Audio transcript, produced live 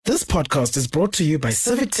This podcast is brought to you by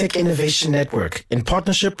Civic Tech Innovation Network in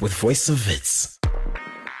partnership with Voice of Wits.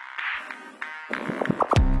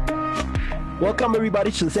 Welcome,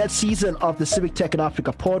 everybody, to the third season of the Civic Tech in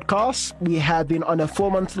Africa podcast. We have been on a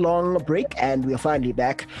 4-month-long break, and we are finally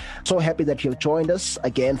back. So happy that you've joined us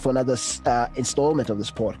again for another installment of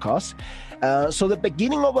this podcast. So the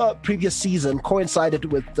beginning of our previous season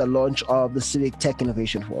coincided with the launch of the Civic Tech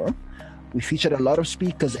Innovation Forum. We featured a lot of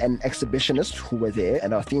speakers and exhibitionists who were there,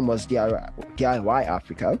 and our theme was DIY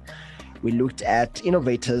Africa. We looked at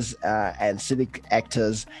innovators and civic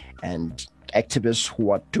actors and activists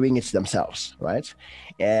who are doing it themselves, right?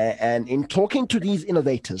 And in talking to these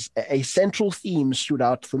innovators, a central theme stood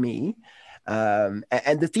out for me, and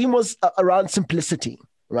the theme was around simplicity.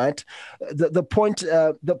 Right. The point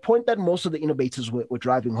that most of the innovators were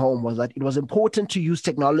driving home was that it was important to use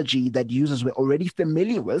technology that users were already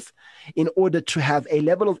familiar with in order to have a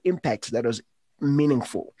level of impact that was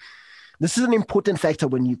meaningful. This is an important factor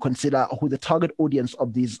when you consider who the target audience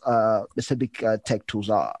of these specific tech tools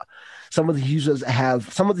are. Some of these users have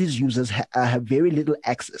very little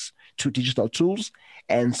access to digital tools,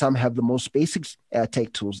 and some have the most basic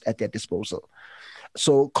tech tools at their disposal.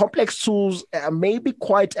 So complex tools may be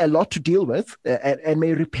quite a lot to deal with and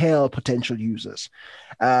may repel potential users.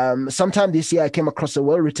 Sometime this year, I came across a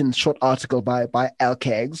well-written short article by Al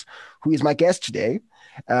Keggs, who is my guest today,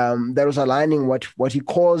 that was aligning what he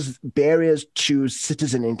calls barriers to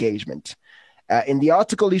citizen engagement. In the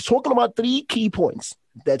article, he's talking about 3 key points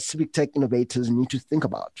that civic tech innovators need to think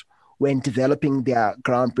about when developing their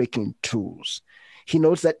groundbreaking tools. He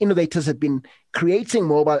notes that innovators have been creating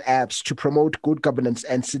mobile apps to promote good governance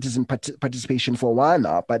and citizen participation for a while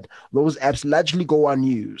now, but those apps largely go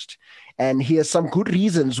unused. And here's some good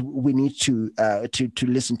reasons we need to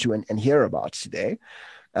listen to and hear about today.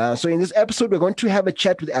 So in this episode, we're going to have a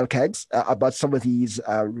chat with Al Keggs about some of these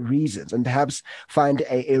reasons and perhaps find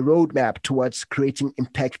a roadmap towards creating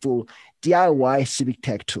impactful DIY civic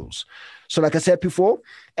tech tools. So like I said before,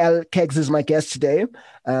 Al Keggs is my guest today.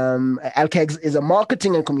 Al Keggs is a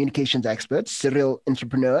marketing and communications expert, serial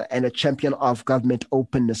entrepreneur, and a champion of government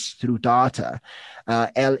openness through data.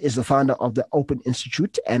 Al is the founder of the Open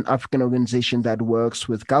Institute, an African organization that works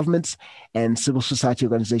with governments and civil society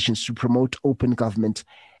organizations to promote open government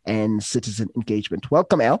and citizen engagement.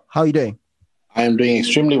 Welcome, Al. How are you doing? I am doing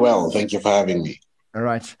extremely well. Thank you for having me. All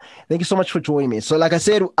right. Thank you so much for joining me. So like I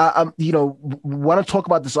said, want to talk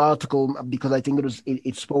about this article because I think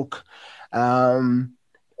it spoke to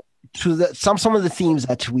some of the themes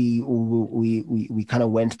that we kind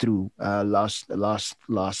of went through last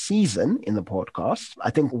season in the podcast. I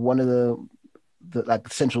think one of the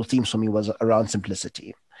central themes for me was around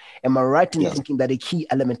simplicity. Am I right in thinking that a key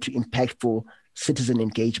element to impactful citizen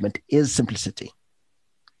engagement is simplicity?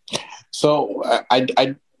 So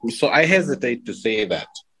I hesitate to say that.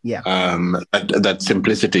 That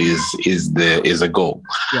simplicity is a goal.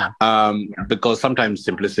 Because sometimes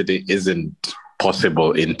simplicity isn't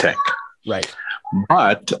possible in tech. Right.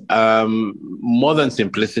 But more than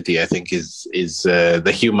simplicity, I think is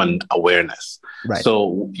the human awareness. Right.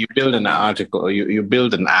 So you build an article, you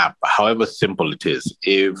build an app, however simple it is.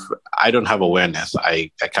 If I don't have awareness, I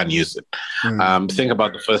can't use it. Think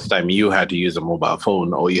about the first time you had to use a mobile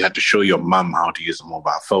phone, or you had to show your mom how to use a mobile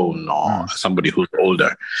phone, or somebody who's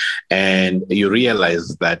older. And you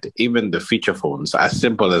realize that even the feature phones, as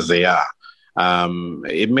simple as they are,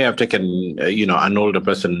 it may have taken, an older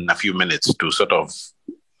person a few minutes to sort of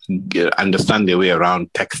understand their way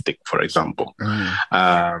around texting, for example.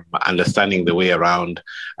 Understanding the way around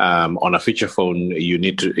on a feature phone, you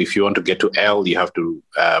need to, if you want to get to L, you have to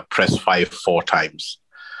press 5 4 times,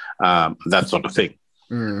 that sort of thing.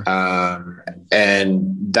 And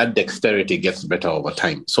that dexterity gets better over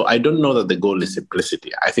time. So I don't know that the goal is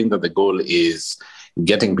simplicity. I think that the goal is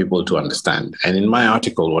getting people to understand. And in my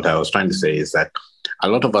article, what I was trying to say is that a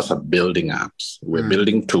lot of us are building apps. We're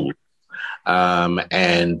building tools.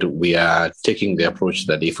 And we are taking the approach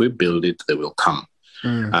that if we build it, they will come,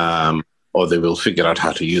 or they will figure out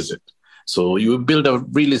how to use it. So you build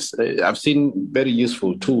I've seen very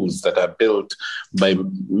useful tools that are built by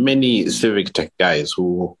many civic tech guys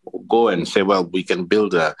who go and say, well, we can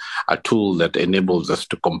build a tool that enables us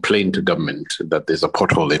to complain to government that there's a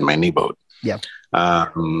pothole in my neighborhood.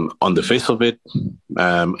 On the face of it,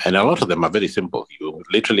 and a lot of them are very simple. You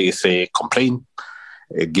literally say complain.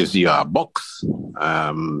 It gives you a box.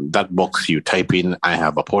 That box you type in, I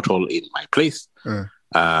have a pothole in my place.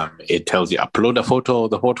 It tells you upload a photo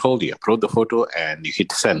of the pothole. You upload the photo and you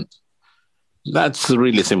hit send. That's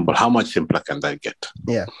really simple. How much simpler can that get?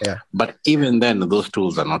 Yeah, yeah. But even then, those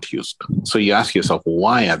tools are not used. So you ask yourself,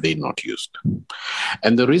 why are they not used?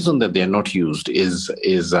 And the reason that they're not used is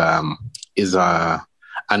a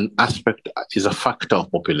factor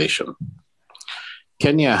of population.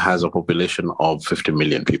 Kenya has a population of 50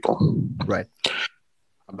 million people. Right.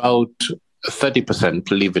 About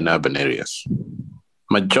 30% live in urban areas.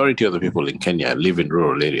 Majority of the people in Kenya live in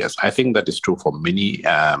rural areas. I think that is true for many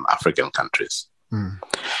African countries.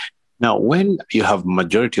 Now, when you have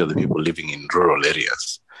majority of the people living in rural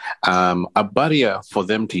areas, a barrier for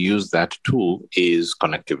them to use that tool is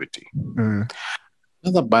connectivity.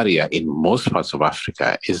 Another barrier in most parts of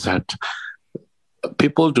Africa is that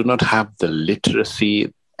people do not have the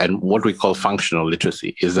literacy and what we call functional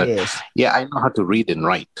literacy is that, I know how to read and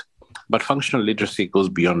write. But functional literacy goes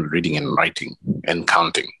beyond reading and writing and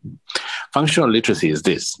counting. Functional literacy is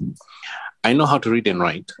this. I know how to read and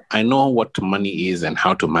write. I know what money is and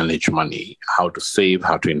how to manage money, how to save,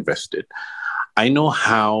 how to invest it. I know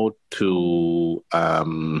how to,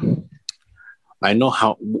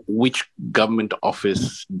 which government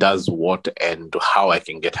office does what and how I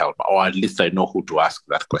can get help, or at least I know who to ask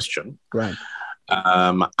that question. Right.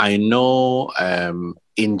 I know,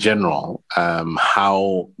 in general,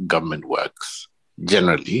 how government works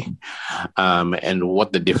generally, and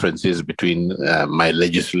what the difference is between my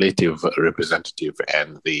legislative representative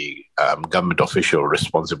and the government official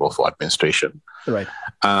responsible for administration. Right.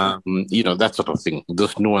 That sort of thing,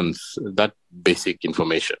 those nuance, that basic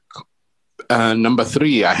information. Number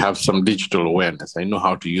 3, I have some digital awareness. I know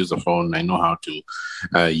how to use a phone. I know how to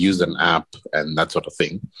use an app and that sort of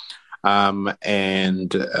thing. Number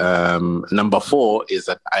 4 is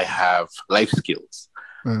that I have life skills.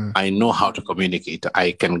 I know how to communicate.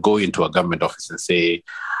 I can go into a government office and say,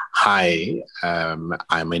 hi,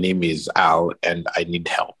 my name is Al and I need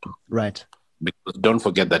help. Right. Because don't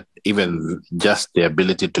forget that even just the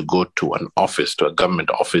ability to go to an office, to a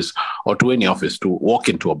government office or to any office, to walk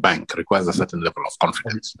into a bank requires a certain level of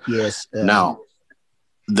confidence. Yes. Now,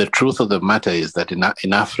 the truth of the matter is that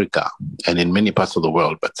in Africa and in many parts of the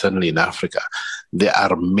world, but certainly in Africa, there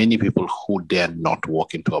are many people who dare not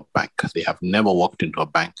walk into a bank. They have never walked into a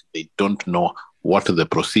bank. They don't know what the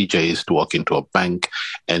procedure is to walk into a bank.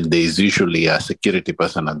 And there is usually a security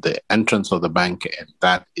person at the entrance of the bank, and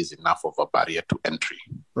that is enough of a barrier to entry.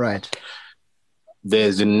 Right.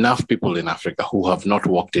 There's enough people in Africa who have not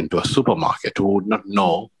walked into a supermarket, who would not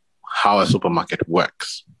know how a supermarket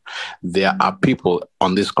works. There are people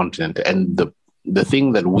on this continent, and the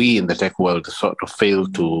thing that we in the tech world sort of fail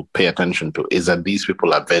to pay attention to is that these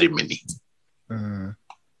people are very many. And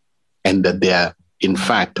that they are, in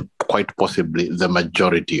fact, quite possibly the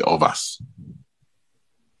majority of us.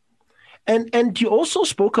 And you also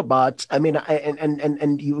spoke about, and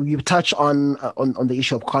you touch on the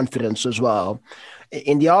issue of confidence as well.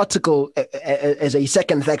 In the article, as a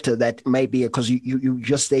second factor that may be, because you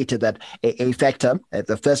just stated that a factor,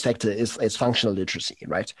 the first factor is functional literacy,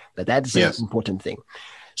 right? That is an important thing.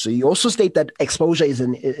 So you also state that exposure is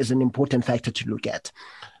an important factor to look at.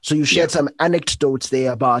 So you shared some anecdotes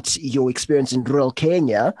there about your experience in rural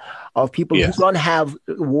Kenya of people who don't have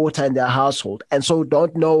water in their household and so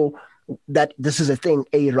don't know that this is a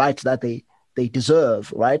right that they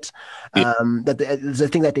deserve, right? That there's a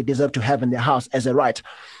thing that they deserve to have in their house as a right.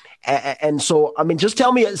 And so, just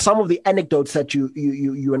tell me some of the anecdotes that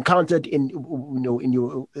you encountered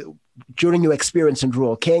during your experience in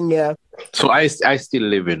rural Kenya. So I still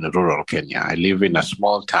live in rural Kenya. I live in a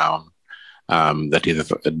small town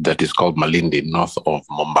that is called Malindi, north of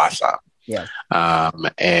Mombasa. Yeah.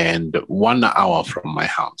 And 1 hour from my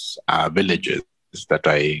house are villages that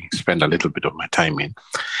I spend a little bit of my time in.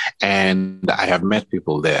 And I have met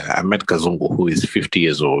people there. I met Kazungu, who is 50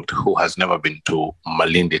 years old, who has never been to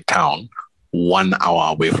Malindi town, 1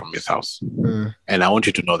 hour away from his house. And I want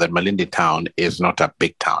you to know that Malindi town is not a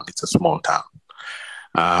big town. It's a small town.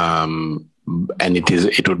 And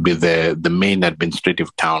it would be the main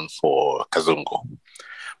administrative town for Kazungu.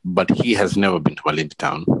 But he has never been to Malindi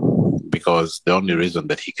town, because the only reason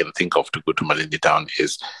that he can think of to go to Malindi town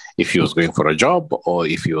is if he was going for a job or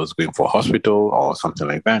if he was going for a hospital or something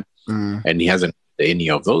like that. And he hasn't any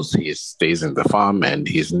of those. He stays in the farm and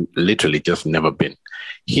he's literally just never been.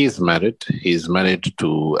 He's married. He's married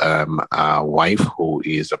to a wife who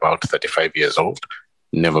is about 35 years old.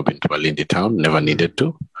 Never been to Malindi town, never needed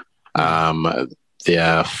to.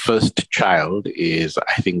 Their first child is,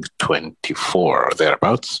 I think, 24 or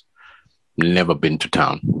thereabouts. Never been to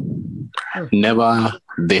town. Never.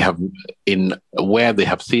 They have where they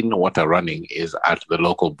have seen water running is at the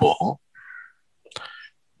local borehole.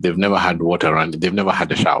 They've never had water running. They've never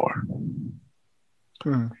had a shower.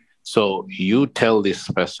 So you tell this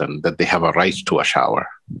person that they have a right to a shower.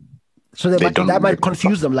 So that might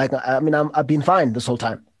confuse them. Like, I mean, I've been fine this whole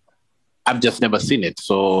time. I've just never seen it.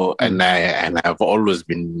 So, and I've always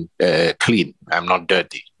been clean. I'm not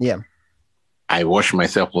dirty. Yeah. I wash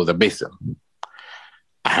myself with a basin.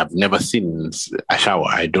 I have never seen a shower.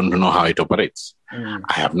 I don't know how it operates.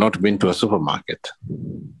 I have not been to a supermarket.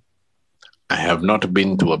 I have not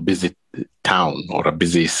been to a busy town or a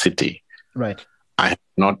busy city. Right. I have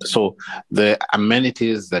not. So the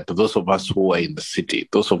amenities that those of us who are in the city,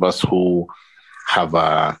 those of us who have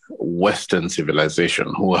a Western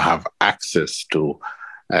civilization, who have access to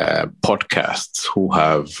podcasts, who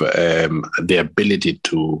have the ability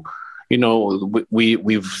to,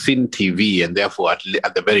 we've seen TV, and therefore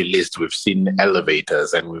at the very least we've seen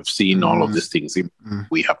elevators and we've seen all of these things.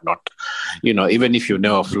 We have not, even if you've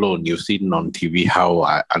never flown, you've seen on TV how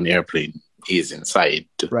an airplane is inside.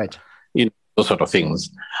 Right. Those sort of things.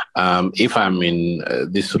 If I'm in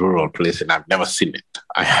this rural place and I've never seen it,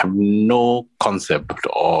 I have no concept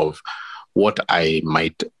of what I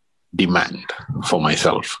might demand for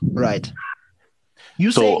myself. Right.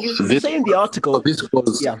 You say in the article.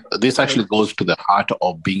 This actually goes to the heart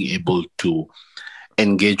of being able to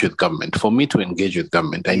engage with government. For me to engage with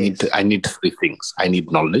government, I need three things. I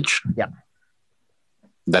need knowledge. Yeah.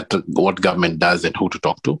 That what government does and who to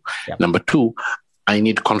talk to. Yeah. Number two, I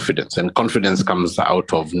need confidence, and confidence comes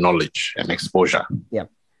out of knowledge and exposure. Yeah.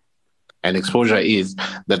 And exposure is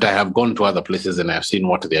that I have gone to other places and I've seen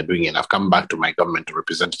what they're doing, and I've come back to my government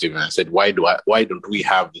representative and I said, why don't we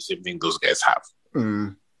have the same thing those guys have?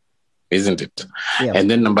 Isn't it? Yeah. And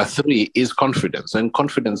then number three is confidence. And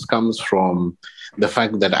confidence comes from the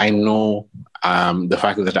fact that I know, the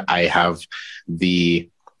fact that I have the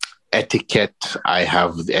etiquette,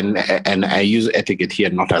 and I use etiquette here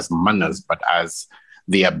not as manners, but as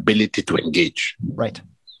the ability to engage. Right.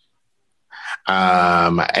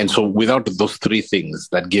 And so without those three things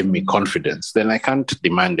that give me confidence, then I can't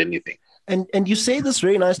demand anything. And you say this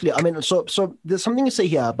very nicely. I mean, so there's something you say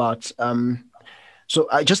here about,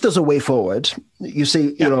 just as a way forward, you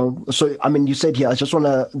say, you said here, I just want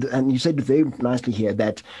to, and you said very nicely here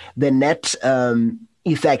that the net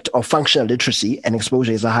effect of functional literacy and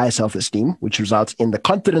exposure is a higher self-esteem, which results in the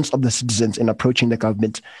confidence of the citizens in approaching the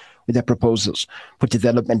government with their proposals for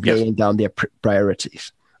development, laying down their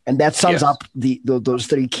priorities. And that sums up those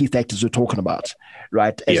three key factors we're talking about,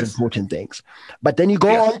 right, as important things. But then you go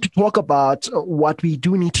on to talk about what we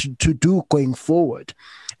do need to do going forward.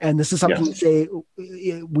 And this is something you say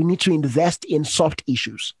we need to invest in soft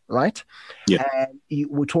issues, right? Yeah. And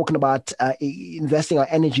we're talking about investing our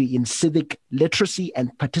energy in civic literacy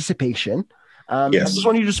and participation. I just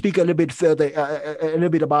want you to speak a little bit further, a little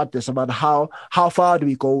bit about this, about how far do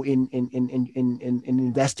we go in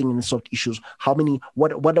investing in soft issues?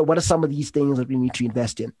 What are some of these things that we need to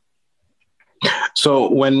invest in? So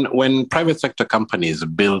when private sector companies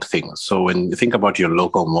build things, so when you think about your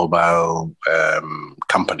local mobile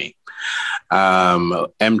company,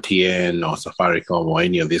 MTN or Safaricom or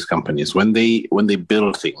any of these companies, when they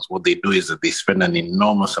build things, what they do is that they spend an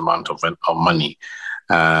enormous amount of money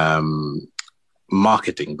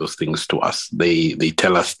marketing those things to us. They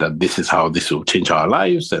tell us that this is how this will change our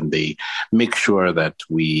lives, and they make sure that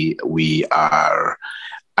we are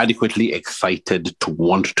adequately excited to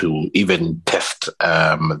want to even test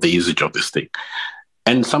the usage of this thing.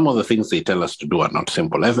 And some of the things they tell us to do are not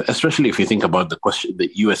simple, especially if you think about the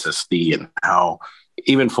USSD, and how,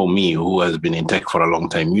 even for me, who has been in tech for a long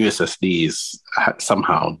time, USSD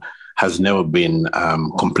somehow has never been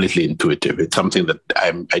completely intuitive. It's something that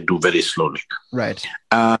I do very slowly. Right.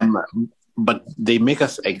 But they make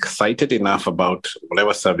us excited enough about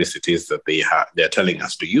whatever service it is that they're telling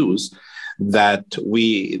us to use, that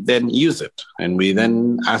we then use it, and we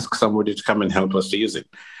then ask somebody to come and help us to use it.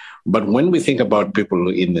 But when we think about people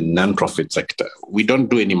in the non-profit sector, we don't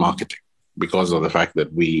do any marketing, because of the fact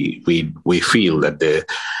that we feel that the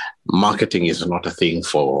marketing is not a thing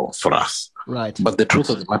for us. Right. But the truth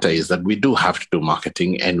of the matter is that we do have to do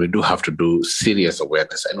marketing, and we do have to do serious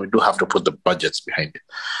awareness, and we do have to put the budgets behind it.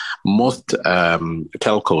 Most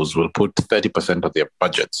telcos will put 30% of their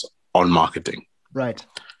budgets on marketing. Right.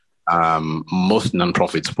 Most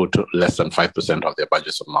nonprofits put less than 5% of their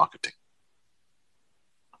budgets on marketing.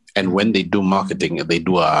 And when they do marketing, they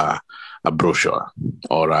do a brochure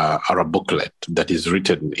or a booklet that is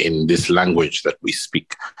written in this language that we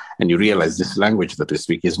speak. And you realize this language that we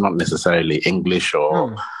speak is not necessarily English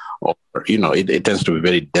or it tends to be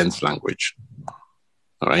very dense language.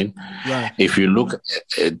 All right. Right. If you look,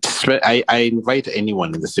 I invite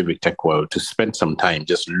anyone in the civic tech world to spend some time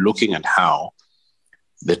just looking at how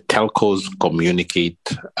the telcos communicate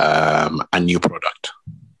a new product.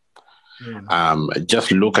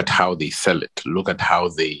 Just look at how they sell it. Look at how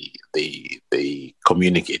they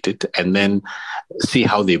communicate it, and then see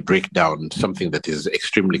how they break down something that is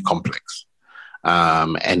extremely complex,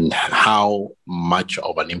 and how much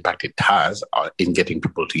of an impact it has in getting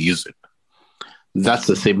people to use it. That's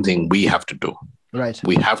the same thing we have to do. Right.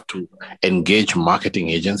 We have to engage marketing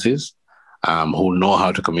agencies who know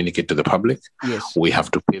how to communicate to the public. Yes. We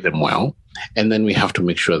have to pay them well. And then we have to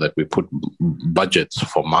make sure that we put budgets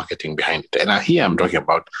for marketing behind it. And here I'm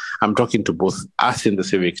talking to both us in the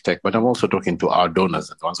civic tech, but I'm also talking to our donors,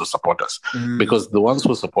 the ones who support us. Because the ones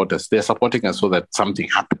who support us, they're supporting us so that something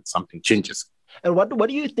happens, something changes. And what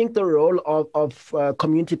do you think the role of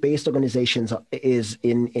community-based organizations is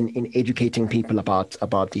in educating people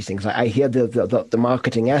about these things? I hear the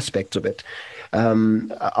marketing aspect of it.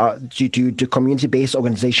 Do community-based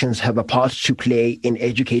organizations have a part to play in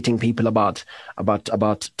educating people about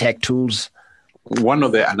tech tools? One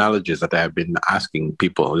of the analogies that I have been asking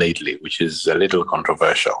people lately, which is a little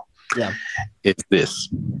controversial, is this.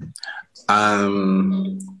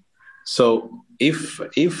 So if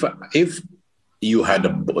you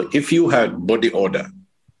had body odor,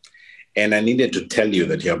 and I needed to tell you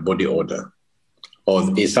that you have body odor, or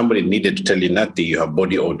if somebody needed to tell you Nati, you have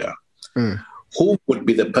body odor, who would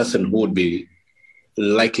be the person who would be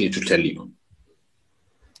likely to tell you?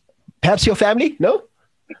 Perhaps your family? No?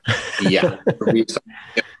 Yeah.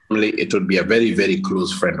 It would be a very, very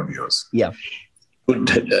close friend of yours. Yeah.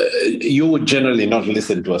 You would generally not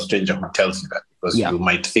listen to a stranger who tells you that, because you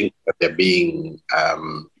might think that they're being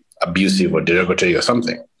abusive or derogatory or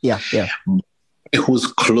something. Yeah. Who's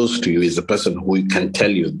close to you is the person who can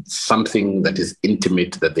tell you something that is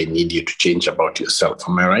intimate that they need you to change about yourself.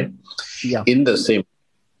 Am I right? Yeah. In the same,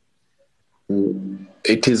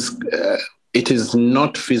 it is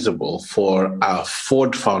not feasible for a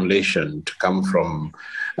Ford Foundation to come from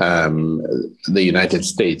the United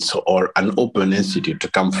States, or an Open Institute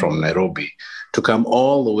to come from Nairobi, to come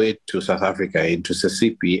all the way to South Africa, into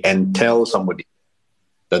Sisipi, and tell somebody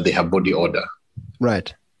that they have body odor.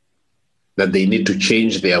 Right. That they need to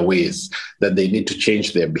change their ways, that they need to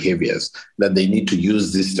change their behaviors, that they need to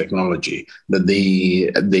use this technology, that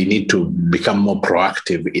they need to become more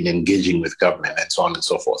proactive in engaging with government, and so on and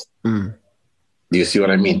so forth. Do you see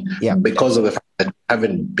what I mean? Yeah. Because of the fact that we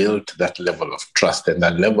haven't built that level of trust, and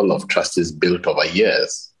that level of trust is built over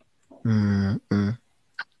years.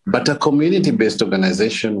 But a community-based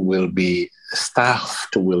organization will be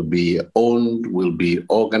staffed, will be owned, will be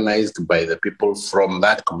organized by the people from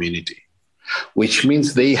that community, which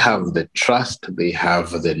means they have the trust, they have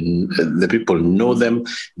the people know them,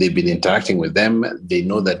 they've been interacting with them, they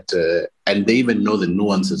know that, and they even know the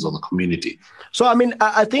nuances of the community. So, I mean,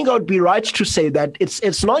 I think I would be right to say that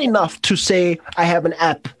it's not enough to say I have an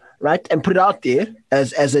app, right, and put it out there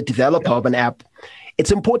as a developer of an app.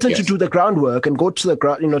 It's important to do the groundwork and go to the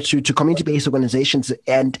ground, to community-based organizations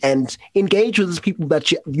and engage with those people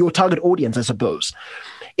that your target audience, I suppose.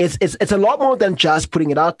 It's a lot more than just putting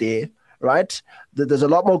it out there, right? There's a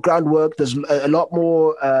lot more groundwork. There's a lot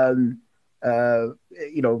more,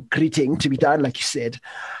 greeting to be done, like you said.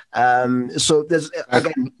 So there's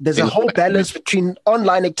a whole balance between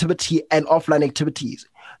online activity and offline activities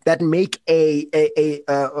that make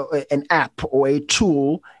an app or a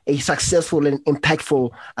tool a successful and impactful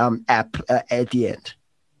app at the end.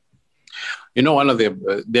 There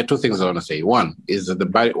are two things I want to say. One is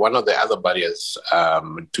that one of the other barriers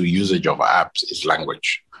to usage of apps is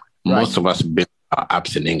language. Right. Most of us build our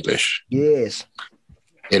apps in English. Yes.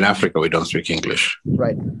 In Africa, we don't speak English.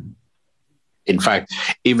 Right. In fact,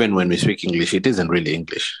 even when we speak English, it isn't really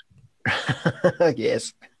English.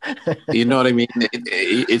 Yes. You know what I mean?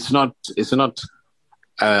 It's not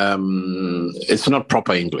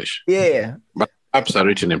proper English. Yeah. But apps are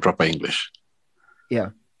written in proper English. Yeah.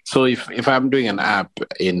 So if I'm doing an app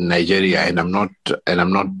in Nigeria and I'm not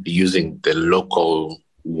using the local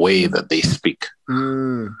way that they speak,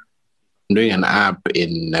 I'm doing an app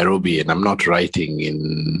in Nairobi and I'm not writing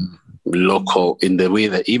in the way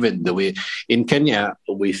that even the way in Kenya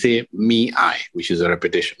we say me I, which is a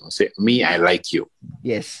repetition. We say me I like you.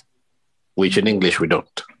 Yes. Which in English we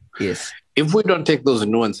don't. Yes. If we don't take those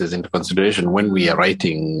nuances into consideration when we are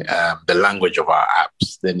writing the language of our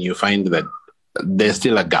apps, then you find that there's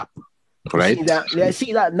still a gap, right? I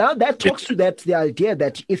see that. Now that talks to the idea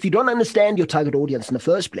that if you don't understand your target audience in the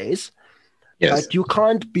first place, right, you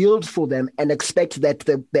can't build for them and expect that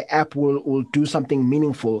the app will do something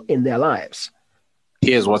meaningful in their lives.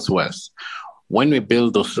 Here's what's worse. When we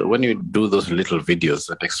do those little videos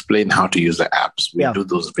that explain how to use the apps, we do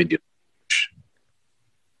those videos.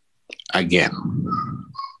 again,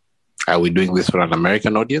 are we doing this for an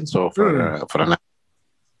American audience or for an?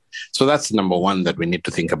 So that's number one that we need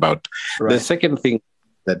to think about. Right. The second thing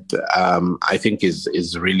that I think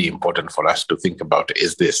is really important for us to think about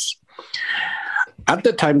is this. At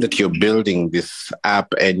the time that you're building this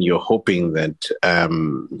app and you're hoping that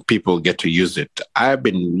people get to use it, I've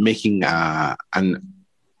been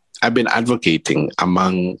advocating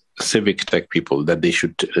among civic tech people that they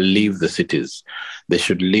should leave the cities. They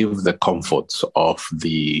should leave the comforts of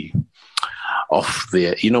the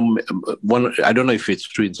one. I don't know if it's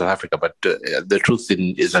true in South Africa, but the truth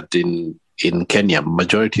is that in Kenya,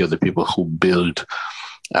 majority of the people who build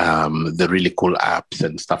the really cool apps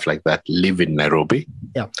and stuff like that live in Nairobi.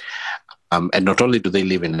 Yeah. And not only do they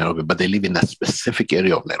live in Nairobi, but they live in a specific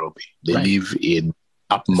area of Nairobi. They live in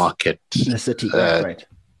upmarket, the city, right?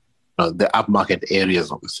 The upmarket areas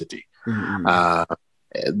of the city,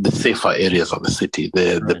 the safer areas of the city,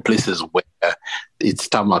 the places where it's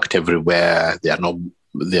tarmacked everywhere. There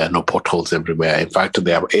are no potholes everywhere. In fact,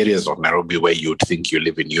 there are areas of Nairobi where you'd think you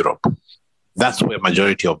live in Europe. That's where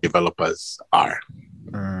majority of developers are.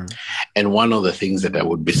 And one of the things that I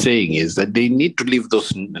would be saying is that they need to leave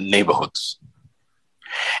those neighborhoods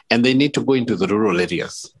and they need to go into the rural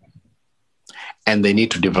areas and they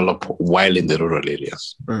need to develop while in the rural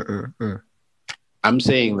areas. I'm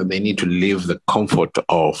saying that they need to leave the comfort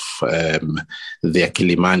of their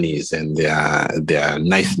Kilimanis and their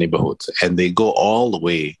nice neighborhoods and they go all the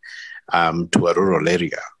way to a rural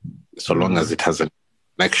area, so long as it has a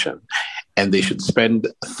connection. And they should spend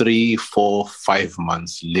 3, 4, 5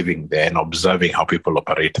 months living there and observing how people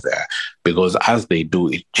operate there. Because as they do,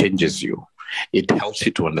 it changes you. It helps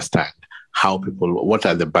you to understand what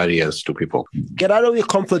are the barriers to people. Get out of your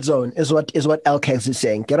comfort zone is what LCAX is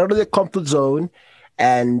saying. Get out of your comfort zone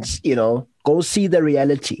and, go see the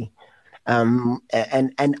reality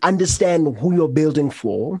and understand who you're building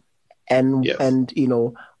for and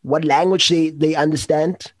what language they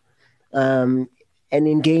understand. And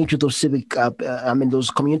engage with those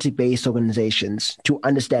those community-based organizations to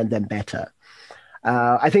understand them better.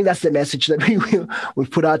 I think that's the message that we've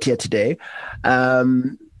put out here today.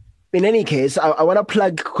 In any case, I want to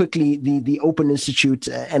plug quickly the Open Institute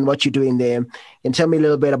and what you're doing there. And tell me a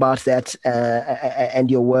little bit about that and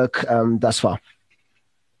your work thus far.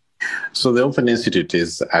 So the Open Institute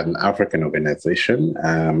is an African organization,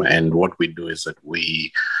 and what we do is that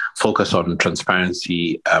we focus on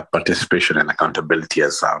transparency, participation, and accountability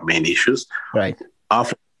as our main issues. Right. Our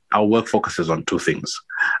work focuses on two things.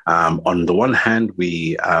 On the one hand,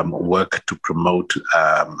 we work to promote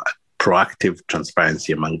proactive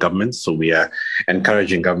transparency among governments. So we are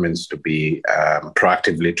encouraging governments to be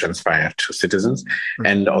proactively transparent to citizens.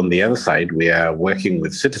 And on the other side, we are working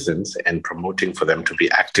with citizens and promoting for them to be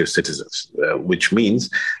active citizens, which means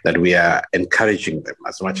that we are encouraging them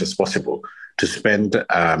as much as possible to spend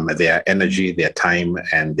their energy, their time,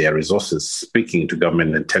 and their resources speaking to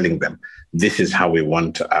government and telling them, this is how we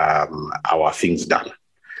want our things done.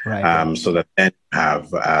 Right. So that then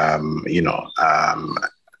have,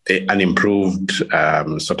 an improved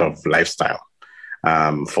sort of lifestyle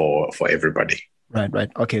for everybody.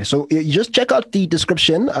 Right. Okay. So you just check out the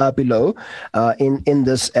description below in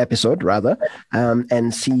this episode, rather,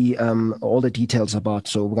 and see all the details about.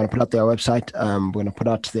 So we're going to put out their website. We're going to put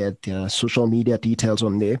out their social media details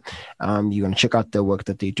on there. You're going to check out the work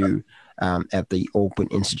that they do at the Open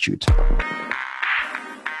Institute.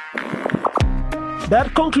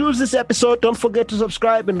 That concludes this episode. Don't forget to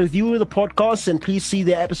subscribe and review the podcast, and please see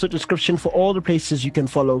the episode description for all the places you can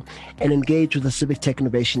follow and engage with the Civic Tech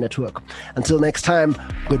Innovation Network. Until next time,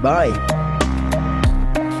 goodbye.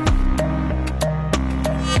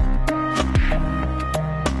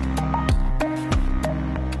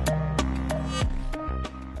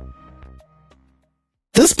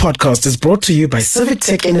 This podcast is brought to you by Civic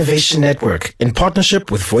Tech Innovation Network in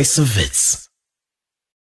partnership with Voice of Wits.